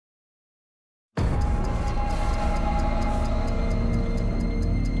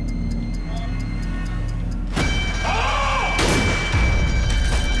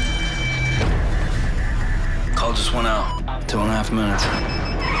6 minutes.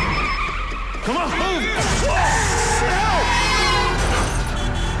 Come on, move!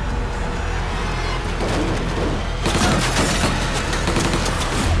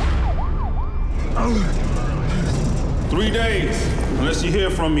 Help! 3 days, unless you hear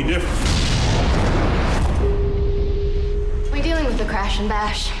from me different. We're dealing with the crash and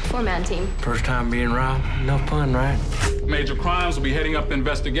bash. 4-man team. First time being robbed, no fun, right? Major crimes will be heading up the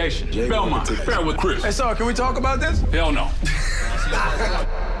investigation. Belmont, fair with Chris. Hey, sorry, can we talk about this? Hell no. I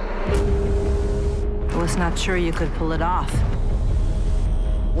was not sure you could pull it off.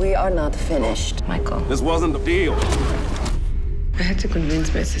 We are not finished, Michael. This wasn't the deal. I had to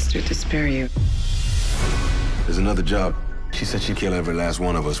convince my sister to spare you. There's another job. She said she'd kill every last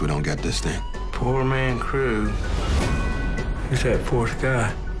one of us. We don't get this thing. 4-man crew. Who's that fourth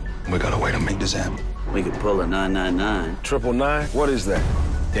guy? We got a way to make this happen. We could pull a 999. 999? What is that?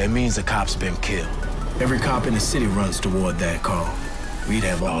 That means the cop's been killed. Every cop in the city runs toward that call. We'd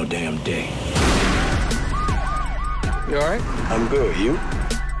have all damn day. You all right? I'm good. You?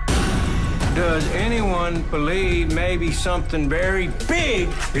 Does anyone believe maybe something very big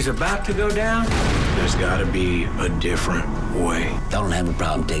is about to go down? There's gotta be a different way. I don't have a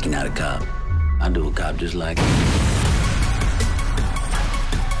problem taking out a cop. I do a cop just like him.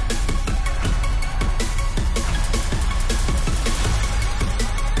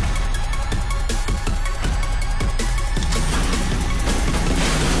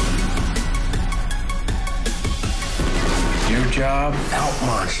 Your job,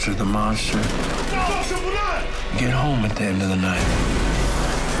 out-monster the monster. Get home at the end of the night.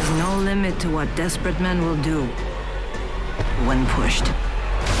 There's no limit to what desperate men will do when pushed.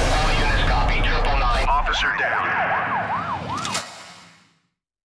 All units copy. 999. Officer down.